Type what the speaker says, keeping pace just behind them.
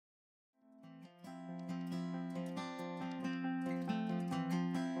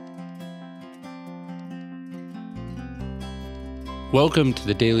Welcome to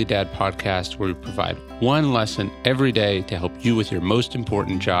the Daily Dad Podcast, where we provide one lesson every day to help you with your most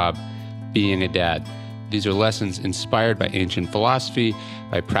important job, being a dad. These are lessons inspired by ancient philosophy,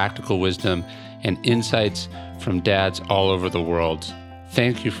 by practical wisdom, and insights from dads all over the world.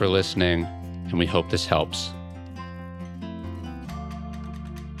 Thank you for listening, and we hope this helps.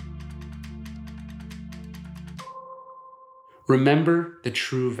 Remember the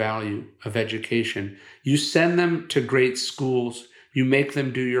true value of education. You send them to great schools. You make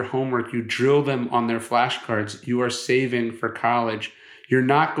them do your homework. You drill them on their flashcards. You are saving for college. You're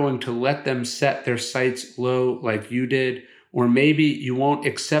not going to let them set their sights low like you did, or maybe you won't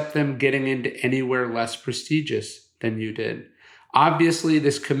accept them getting into anywhere less prestigious than you did. Obviously,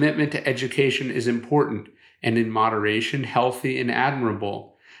 this commitment to education is important and in moderation, healthy and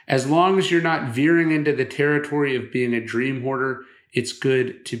admirable. As long as you're not veering into the territory of being a dream hoarder, it's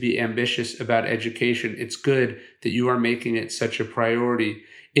good to be ambitious about education. It's good that you are making it such a priority.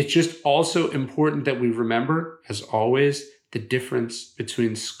 It's just also important that we remember, as always, the difference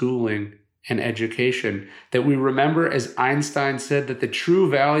between schooling and education. That we remember, as Einstein said, that the true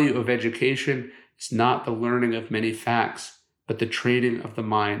value of education is not the learning of many facts, but the training of the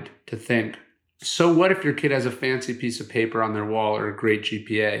mind to think. So what if your kid has a fancy piece of paper on their wall or a great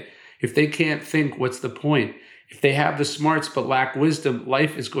GPA? If they can't think, what's the point? If they have the smarts but lack wisdom,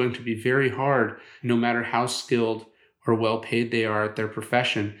 life is going to be very hard, no matter how skilled or well paid they are at their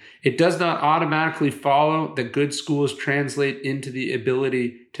profession. It does not automatically follow that good schools translate into the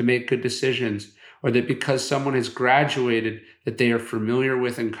ability to make good decisions, or that because someone has graduated that they are familiar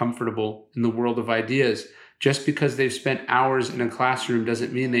with and comfortable in the world of ideas. Just because they've spent hours in a classroom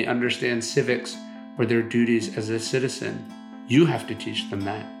doesn't mean they understand civics or their duties as a citizen. You have to teach them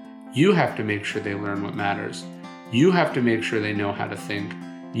that. You have to make sure they learn what matters. You have to make sure they know how to think.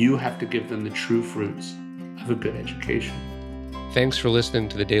 You have to give them the true fruits of a good education. Thanks for listening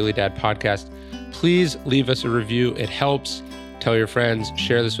to the Daily Dad Podcast. Please leave us a review. It helps. Tell your friends,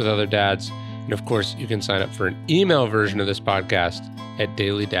 share this with other dads. And of course, you can sign up for an email version of this podcast at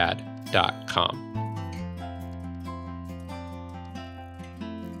dailydad.com.